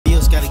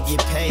gotta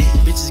get paid,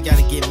 bitches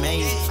gotta get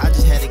made. I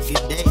just had a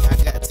good day, I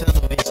got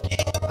tunnel vision.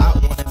 I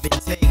wanna be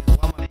taken,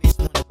 why my bitch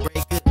wanna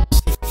break up?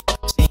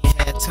 She ain't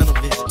had tunnel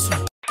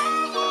vision.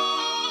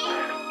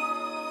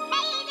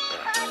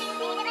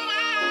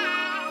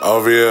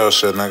 OVL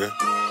shit, nigga.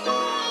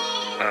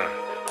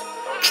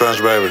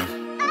 Trenchbaby.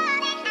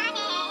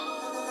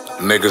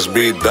 Niggas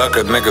be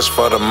ducking niggas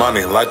for the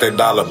money like they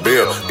dollar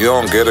bill. You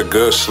don't get a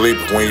good sleep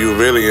when you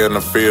really in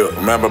the field.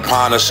 Remember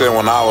Pine said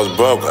when I was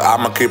broke,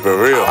 I'ma keep it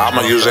real.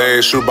 I'ma use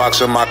every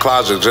shoebox in my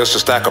closet just to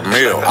stack a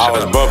meal. I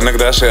was broke, nigga,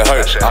 that shit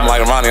hurt. I'm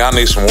like, Ronnie, I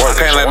need some work.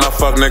 Can't let no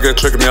fuck nigga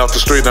trick me off the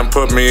street and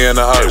put me in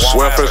the hearse.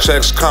 Welfare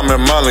checks coming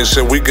monthly,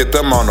 shit, we get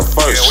them on the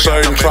first.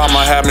 Certain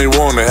trauma had me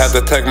wounded, had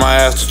to take my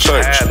ass to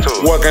church.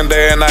 Working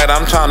day and night,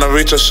 I'm trying to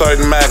reach a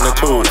certain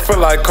magnitude. Feel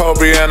like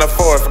Kobe and the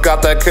fourth,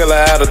 got that killer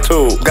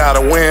attitude.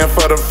 Gotta win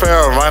for the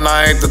film, right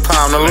now ain't the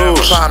time to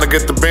lose. Trying to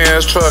get the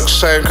Benz truck,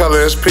 same color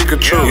as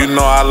Pikachu. You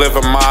know I live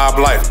a mob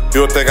life,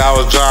 you'll think I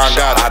was John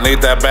Gotti. I need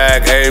that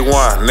bag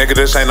A1, nigga,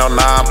 this ain't no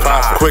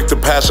non-profit. Quick to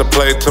pass a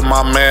plate to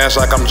my mans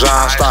like I'm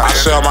John Stockton. I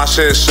sell my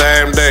shit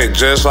same day,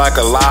 just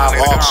like a live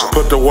auction.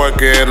 Put the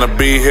work in to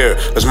be here,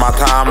 it's my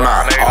time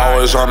now.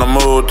 Always on the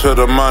move to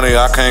the money,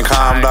 I can't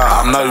calm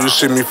down. I know you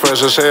see me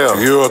fresh as hell,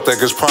 you'll think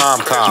it's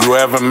prime time. You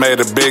ever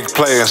made a big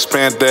play and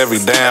spent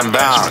every damn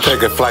dime?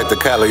 Take a flight to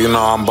Cali, you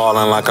know I'm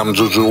ballin' like I'm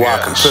Juju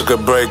Watkins. Took a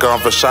break on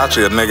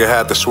Versace, a nigga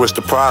had to switch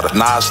the product.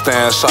 Now I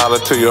stand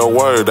solid to your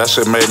word, that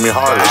shit made me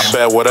harder. I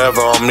bet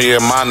whatever on me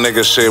and my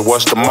nigga shit,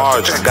 what's the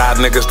margin? Got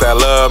niggas that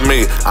love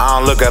me, I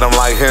don't look at them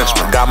like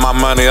henchmen. Got my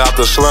money out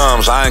the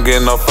slums, I ain't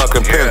getting no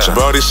fucking pension.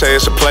 Brody say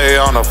it's a play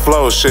on the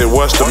flow, shit,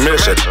 what's the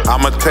mission?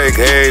 I'ma take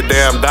every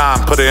damn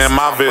dime, put it in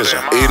my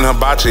vision. Eating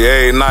hibachi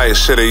every night,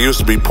 shit, it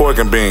used to be pork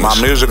and beans. My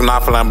music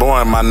not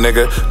flamboyant, my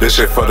nigga, this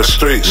shit for the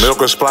streets.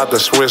 Milk and splat the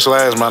Swiss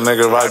lanes, my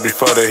nigga, right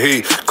before the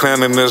heat.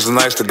 Cleanliness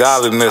next to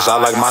godliness, I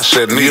like my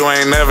shit neat. You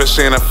ain't never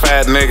seen a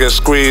fat nigga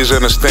squeeze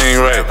in a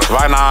stingray.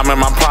 Right now I'm in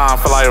my prime,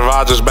 feel like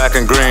Rodgers back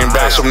in Green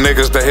Bay. Some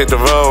niggas that hit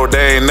the road,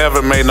 they ain't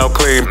never made no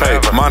clean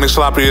paper. Money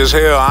sloppy as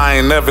hell, I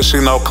ain't never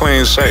seen no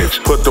clean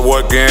safe. Put the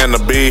work in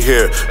to be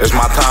here, it's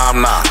my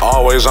time now.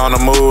 Always on the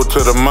move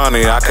to the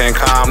money, I can't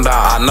calm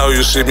down. I know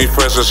you see me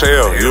fresh as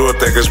hell, you would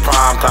think it's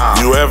prime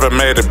time. You ever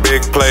made a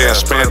big play and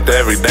spent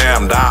every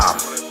damn dime?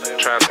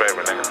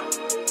 Trenchbaby, nigga.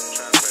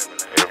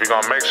 If you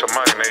gonna make some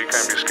money, nigga, you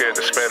can't be scared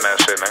to spend that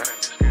shit,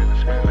 nigga.